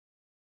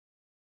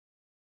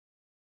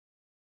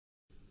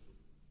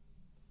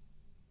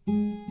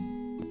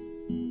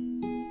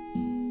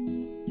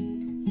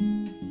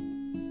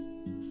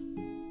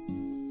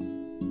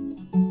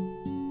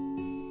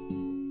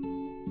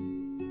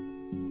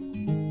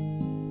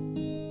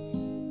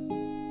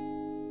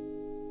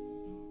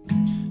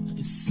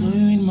I saw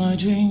you in my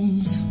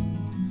dreams.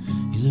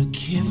 You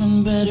look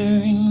even better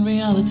in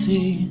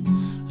reality.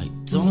 I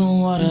don't know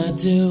what I'd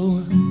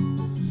do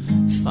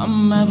if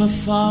I'm ever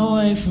far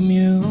away from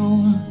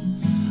you.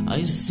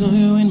 I saw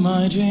you in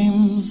my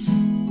dreams.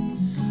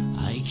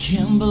 I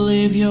can't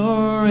believe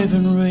you're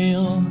even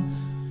real.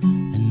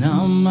 And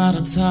now I'm out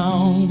of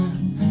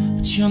town,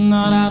 but you're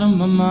not out of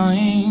my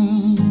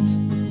mind.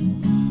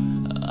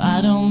 I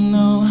don't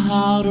know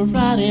how to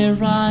write it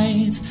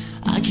right.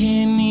 I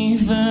can't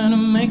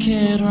even make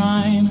it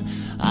rhyme.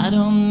 I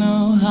don't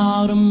know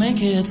how to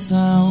make it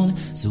sound,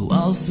 so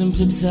I'll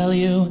simply tell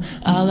you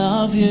I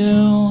love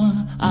you.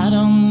 I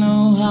don't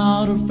know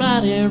how to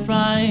write it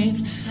right.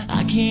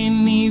 I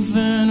can't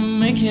even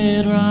make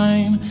it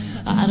rhyme.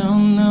 I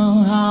don't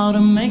know how to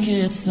make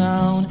it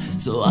sound,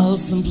 so I'll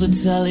simply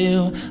tell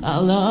you I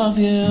love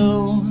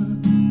you.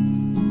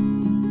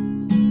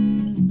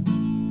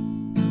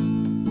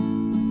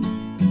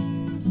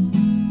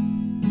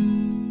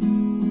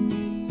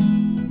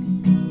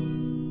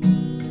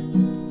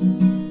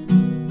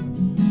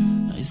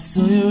 I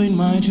saw you in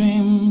my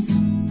dreams.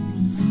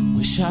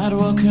 Wish I'd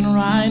woken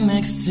right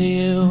next to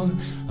you.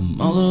 I'm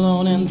all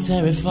alone and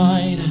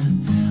terrified.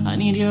 I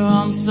need your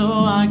arms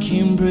so I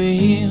can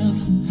breathe.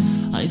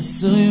 I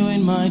saw you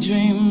in my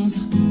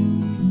dreams.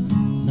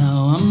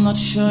 Now I'm not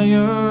sure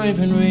you're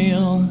even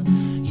real.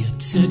 You're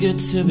too good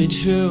to be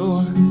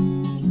true,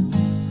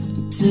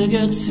 too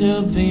good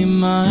to be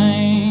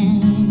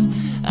mine.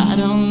 I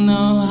don't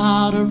know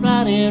how to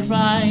write it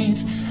right.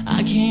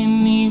 I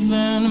can't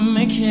even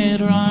make it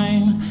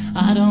rhyme.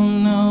 I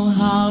don't know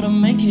how to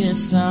make it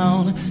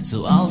sound,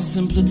 so I'll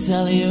simply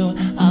tell you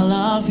I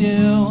love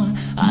you.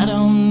 I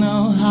don't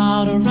know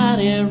how to write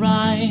it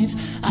right.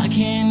 I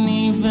can't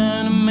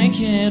even make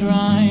it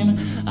rhyme.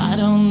 I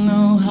don't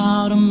know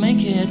how to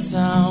make it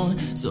sound,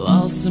 so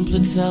I'll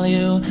simply tell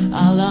you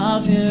I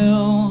love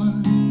you.